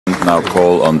now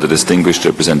call on the distinguished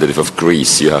representative of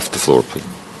Greece. You have the floor, please.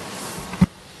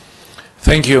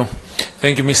 Thank you.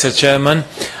 Thank you, Mr. Chairman.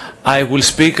 I will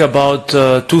speak about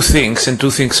two things and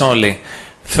two things only.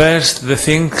 First, the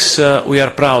things we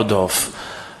are proud of.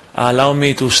 Allow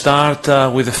me to start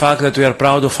with the fact that we are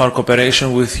proud of our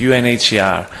cooperation with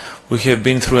UNHCR. We have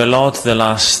been through a lot the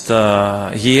last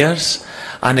years,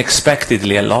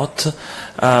 unexpectedly a lot,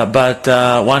 but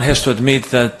one has to admit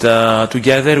that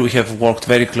together we have worked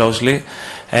very closely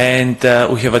and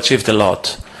we have achieved a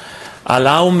lot.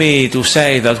 Allow me to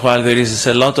say that while there is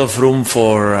a lot of room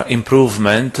for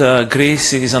improvement,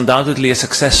 Greece is undoubtedly a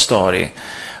success story.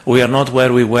 We are not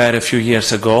where we were a few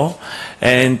years ago,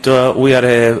 and we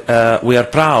are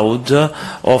proud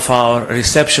of our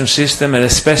reception system and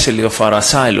especially of our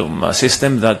asylum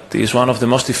system that is one of the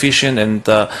most efficient and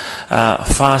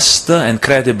fast and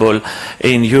credible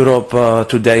in Europe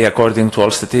today according to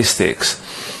all statistics.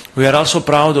 We are also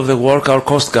proud of the work our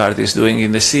Coast Guard is doing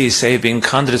in the sea, saving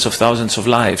hundreds of thousands of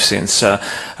lives since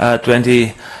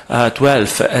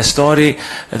 2012, a story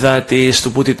that is, to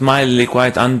put it mildly,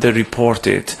 quite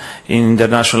underreported in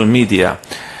international media.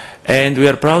 And we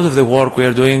are proud of the work we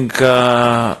are doing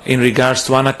in regards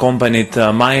to unaccompanied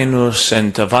minors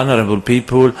and vulnerable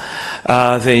people,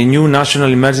 the new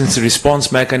national emergency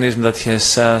response mechanism that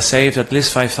has saved at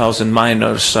least 5,000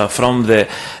 minors from the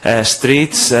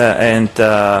streets and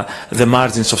the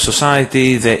margins of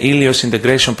society, the Ilios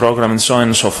integration program, and so on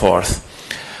and so forth.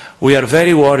 We are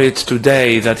very worried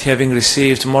today that having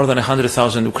received more than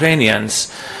 100,000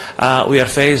 Ukrainians, we are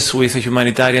faced with a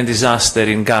humanitarian disaster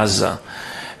in Gaza.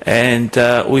 And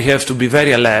we have to be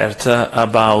very alert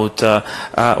about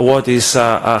what is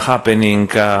happening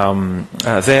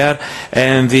there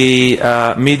and the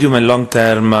medium and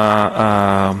long-term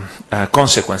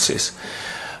consequences.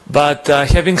 But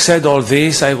having said all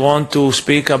this, I want to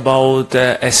speak about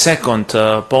a second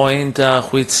point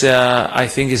which I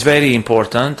think is very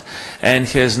important and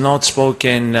has not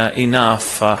spoken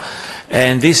enough.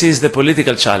 And this is the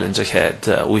political challenge ahead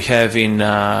we have in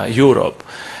Europe.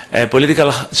 A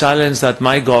political challenge that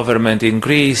my government in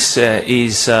Greece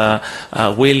is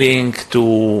willing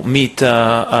to meet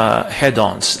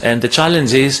head-on. And the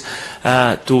challenge is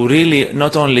to really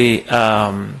not only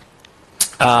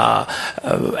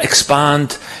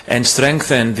expand and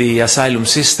strengthen the asylum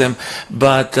system,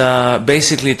 but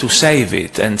basically to save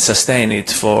it and sustain it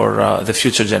for the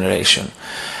future generation.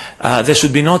 There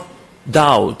should be no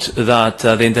doubt that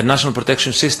the international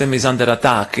protection system is under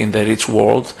attack in the rich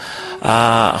world,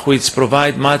 which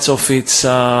provide much of its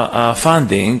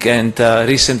funding and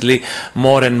recently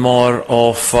more and more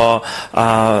of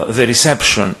the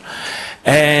reception.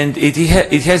 And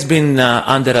it has been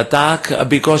under attack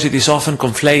because it is often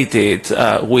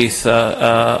conflated with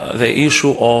the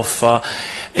issue of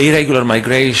irregular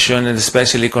migration and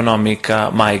especially economic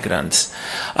migrants.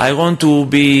 I want to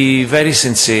be very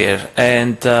sincere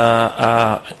and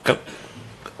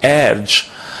urge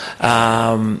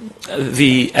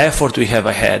the effort we have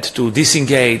ahead to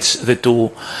disengage the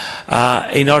two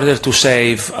in order to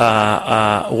save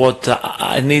what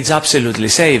needs absolutely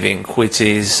saving, which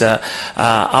is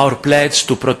our pledge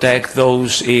to protect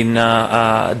those in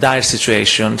dire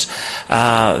situations,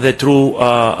 the true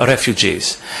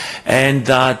refugees. And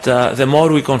that the more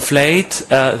we conflate,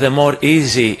 the more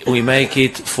easy we make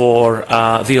it for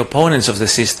the opponents of the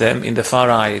system in the far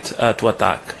right to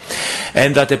attack.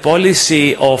 And that a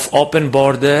policy of open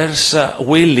borders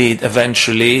will lead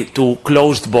eventually to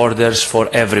closed borders for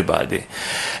everybody.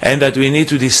 And that we need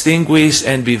to distinguish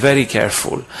and be very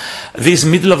careful. This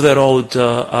middle of the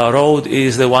road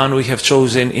is the one we have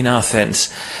chosen in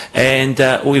Athens. And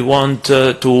we want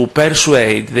to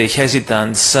persuade the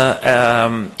hesitants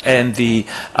and the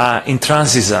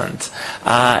intransigent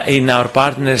in our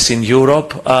partners in Europe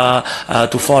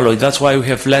to follow it. That's why we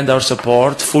have lent our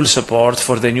support, full support,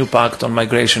 for the new pact on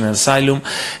migration and asylum,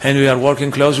 and we are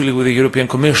working closely with the European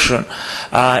Commission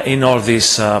in all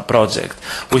this project.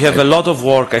 We have a lot of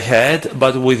work ahead,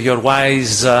 but with your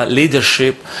wise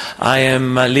leadership, I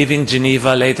am leaving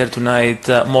Geneva later tonight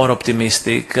more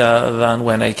optimistic than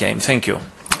when I came. Thank you.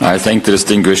 I thank the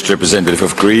distinguished representative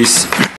of Greece.